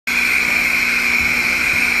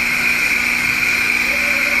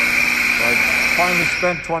finally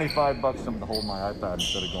spent 25 bucks to hold my iPad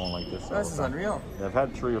instead of going like this. This is unreal. Yeah, I've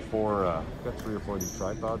had three or four of these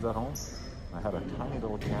tripods at home. I had a tiny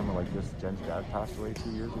little camera like this. Jen's dad passed away 2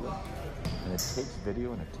 years ago. And it takes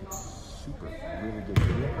video and it takes really good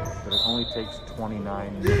video. But it only takes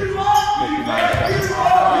 29 minutes, 59 seconds. It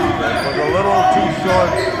was a little too short.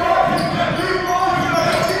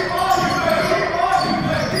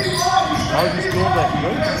 How was your school day?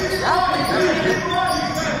 Good? Yeah.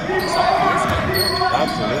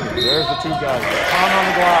 Absolutely. There's the two guys. Pound on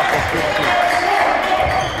the glass. That's good to see.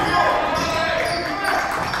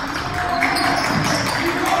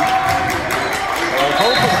 I was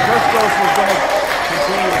hoping Christos was going to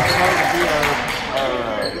continue to try to be our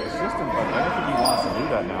assistant, but I don't think he wants to do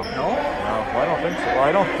that now. No? No, well, I don't think so. Well,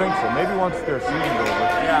 I don't think so. Maybe once their season's over.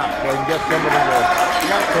 Yeah. They can get somebody to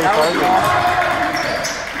take part in it.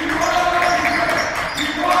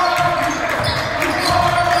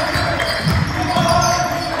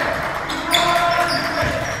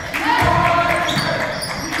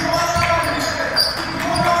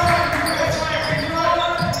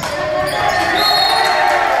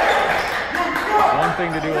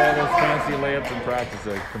 To do all those fancy layups in practice,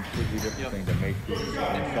 a completely different thing to make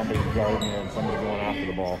when somebody's guarding you and somebody's going after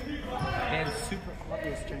the ball. And it's super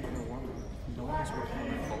obvious during your warm-up. No one is working on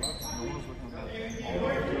their pull-ups. No one is working on that. All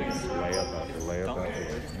they're doing is layup after layup after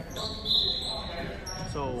layup.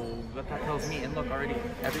 So what that tells me, and look, already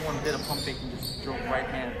everyone did a pump fake and just drove right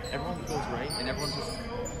hand. Everyone goes right, and everyone just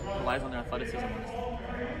relies on their athleticism. I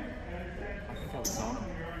think that was on him.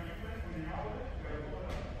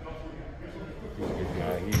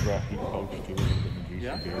 He coached too.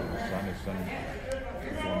 Yeah. His son is going to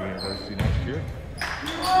university next year.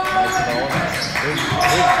 His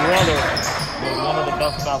brother was one of the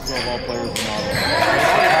best basketball players in Ottawa.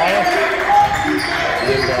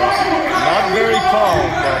 And not very tall,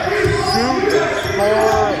 but shoot and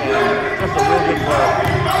score and just a real good player.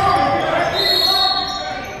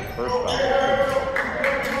 First foul.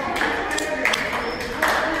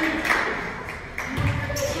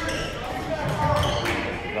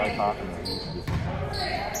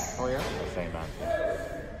 Oh yeah? The same answer.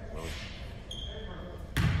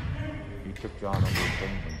 He took John under his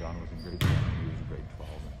wing when John was in grade 10. He was in grade 12.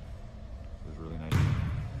 It was really nice.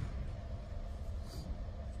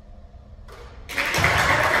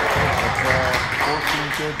 It's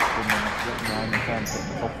 14 kids from 9 and 10 putting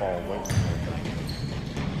the football away from there.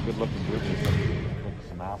 Good looking group. There's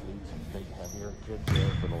some athletes and big heavier kids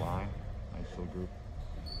there for the line. Nice little group.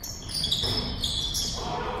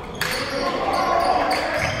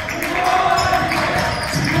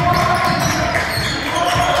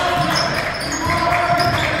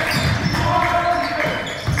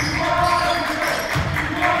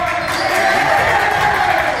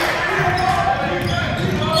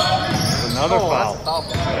 Another foul.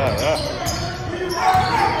 Yeah.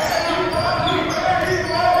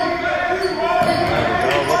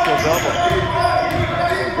 Look the double.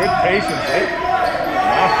 Good patience, eh?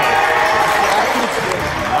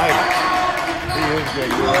 Nice. He is good.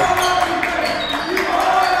 You're right.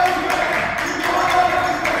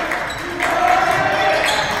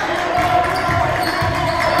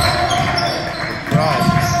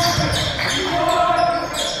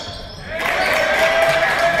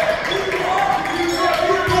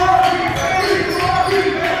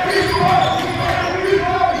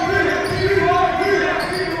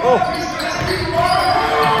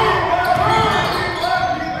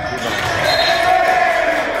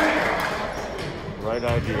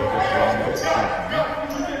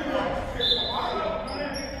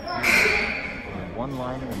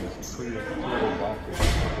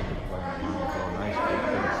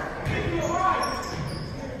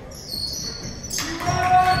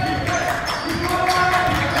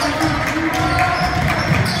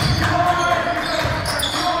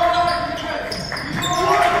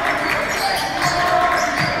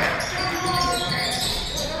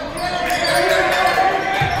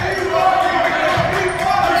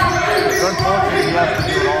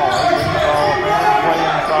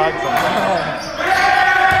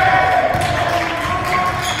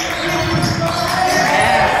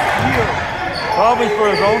 Probably for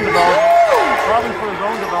his own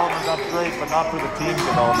development, that's great, but not for the team's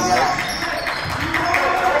development, right?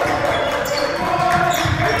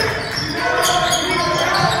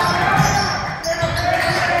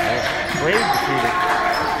 Great to shoot it.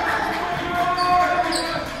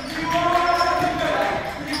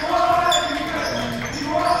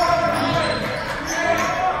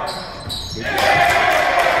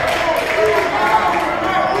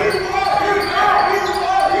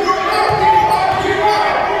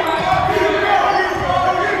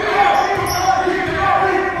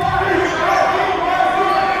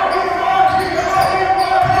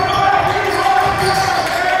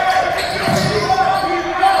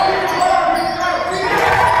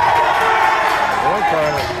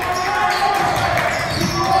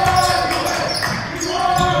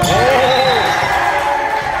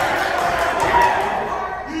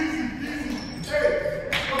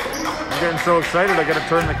 excited, I gotta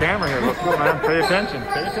turn the camera here. Let's go, man. Pay attention.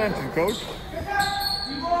 Pay attention, coach.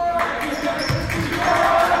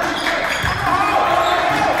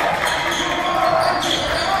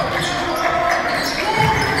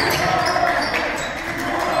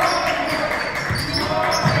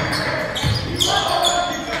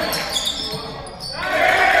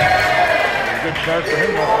 Good start for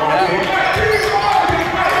him.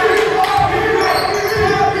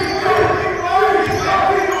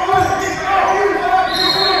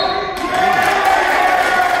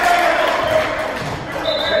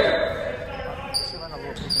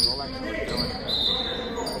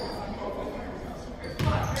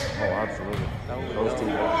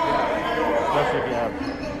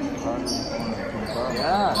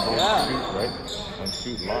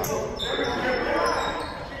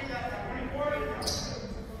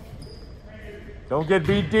 Don't get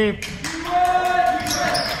beat deep. Fine,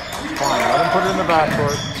 let him put it in the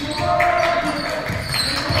backcourt.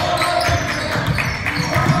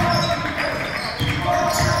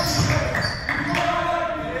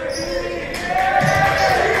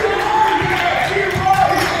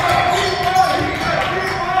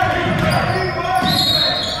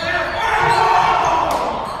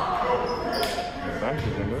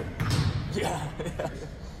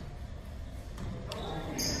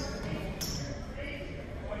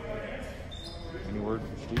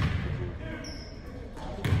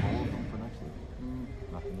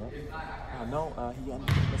 No, he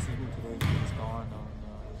messaged me today. He's gone on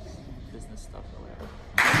business stuff or whatever.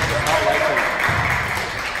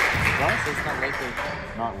 It's not likely.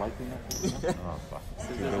 Not likely? Oh, fuck. So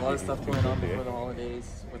there's a lot of stuff going on before the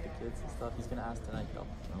holidays with the kids and stuff. He's going to ask tonight, though.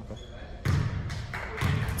 Okay.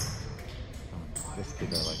 This kid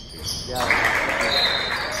I like too. Yeah.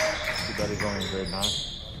 Too bad he's only in grade 9.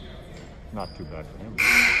 Not too bad for him.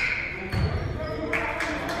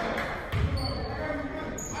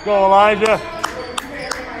 Go, Elijah.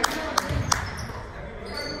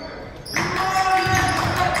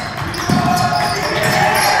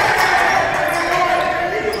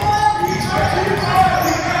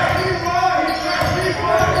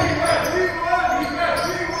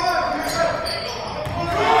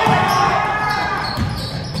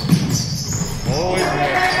 Holy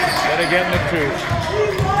man. Gotta get in the two.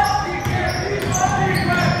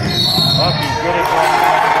 Bucky's good at that.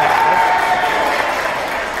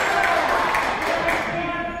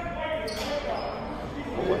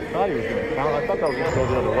 I thought he was going to count. I thought that was going to go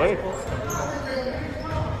the other way.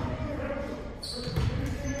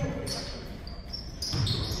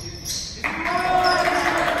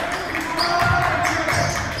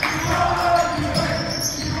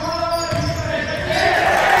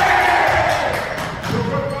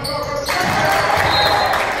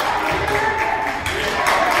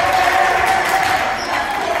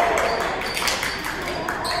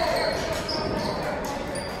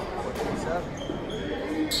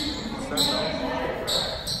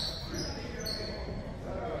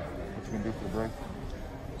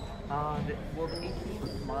 Well, the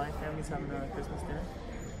 18th, my family's having a Christmas dinner.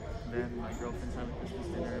 Then my girlfriend's having a Christmas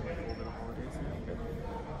dinner like over the holidays.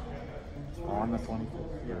 On the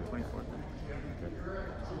 24th? Yeah, the 24th. Okay.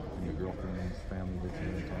 And your girlfriend's family lives here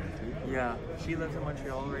in town too? Yeah, she lives in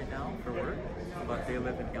Montreal right now for work, but they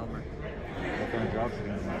live in Aylmer. What kind of job she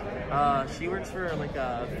doing? She works for like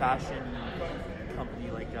a fashion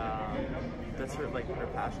company, like that's her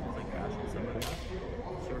passion is like fashion stuff like that.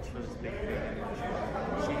 She works for this big thing in Montreal.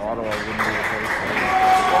 Ottawa wouldn't be the place for her.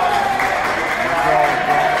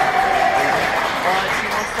 She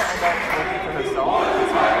wants to end up working for herself.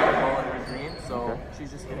 It's her goal and her dream, so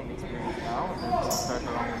she's just getting experience now and then she'll start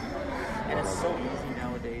her own. And it's so easy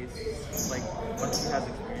nowadays. Like once she has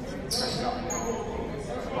experience, she can start selling her own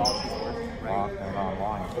things while she's working, right? And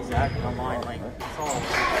online. Exactly, online. Like it's all.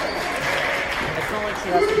 It's not like she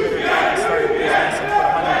has to quit her job to start a business and put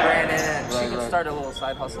 $100 grand in it. She can start a little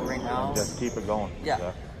side hustle right now. And just keep it going.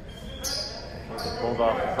 Yeah. They pulled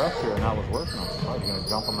off the press here and that was working. I'm surprised you're going to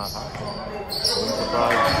jump on that house. I'm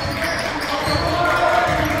surprised.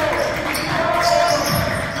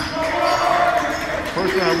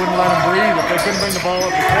 Personally, I wouldn't let him breathe if they couldn't bring the ball up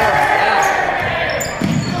before. Yeah.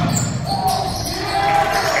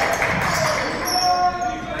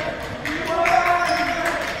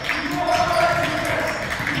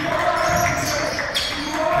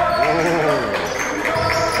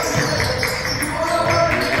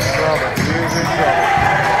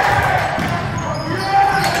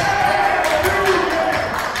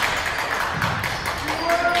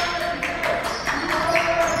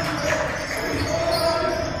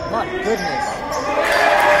 My goodness.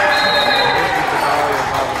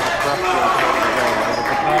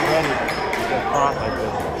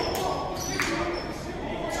 like this.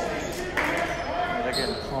 They're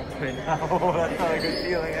getting pumped right now. That's not a good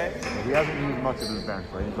feeling, eh? He hasn't used much of his bench,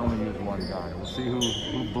 right? He's only used one guy. We'll see who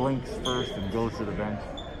blinks first and goes to the bench.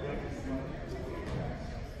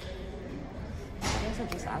 You guys are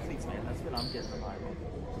just athletes, man. That's what I'm getting the vibe of.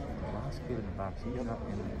 The last kid in the back, he's not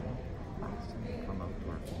in the game. I've seen him come out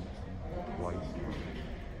for twice, and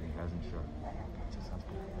he hasn't shown. Just has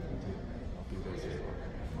to do this.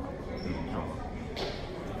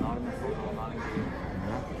 Not in the photo, not in the game.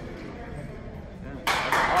 Yeah.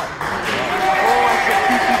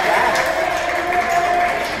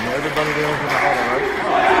 Everybody there is in the huddle, right?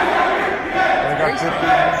 They got 15, you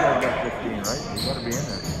guys got 15, right? You gotta be in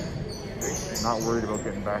there. Not worried about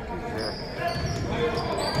getting back to your chair.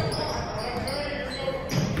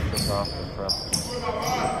 Just off the press.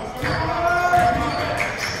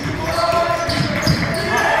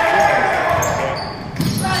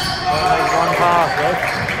 One pass, right?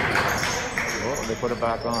 Oh, they put it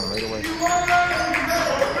back on right away.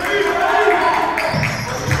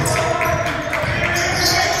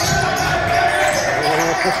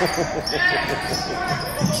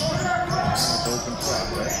 Open shot,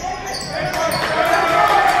 right?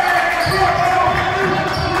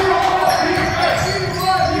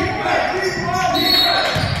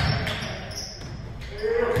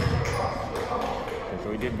 Okay, so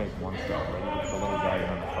he did make one shot, right? He put the little guy in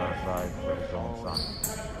on the far side for his own son.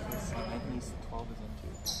 I think he's 12 is into.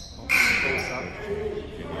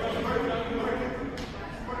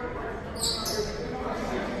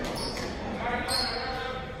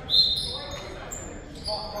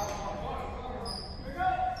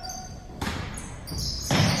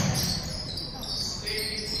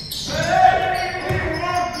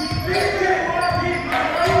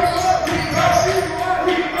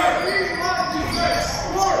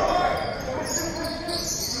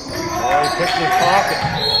 Picked his pocket.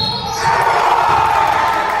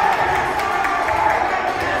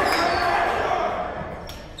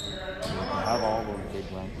 Have all those big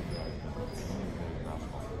lanky guys.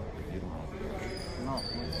 You don't have to. No.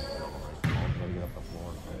 Gotta get up the floor.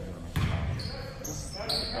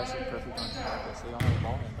 That's perfect on practice. They don't have a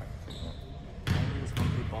ball in practice. Only this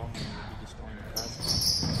complete ball and you'll be destroying the press.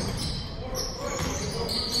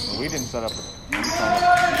 We didn't set up a prep,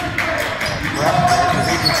 because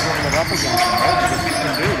we just swinging it up against them, right? That's what you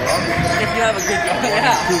can do, right? If you have a good guy,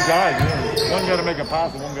 yeah. Two guys, yeah. One got to make a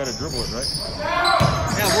pass and one got to dribble it, right?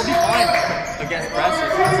 Yeah, we'll be fine against presses.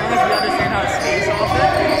 As long as we understand how to space off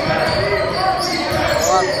it.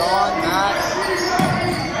 Oh, I'm gone, Matt.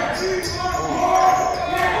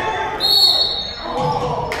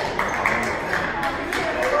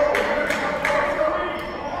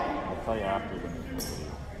 I'll tell you after when it's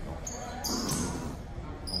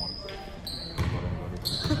I don't want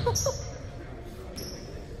to.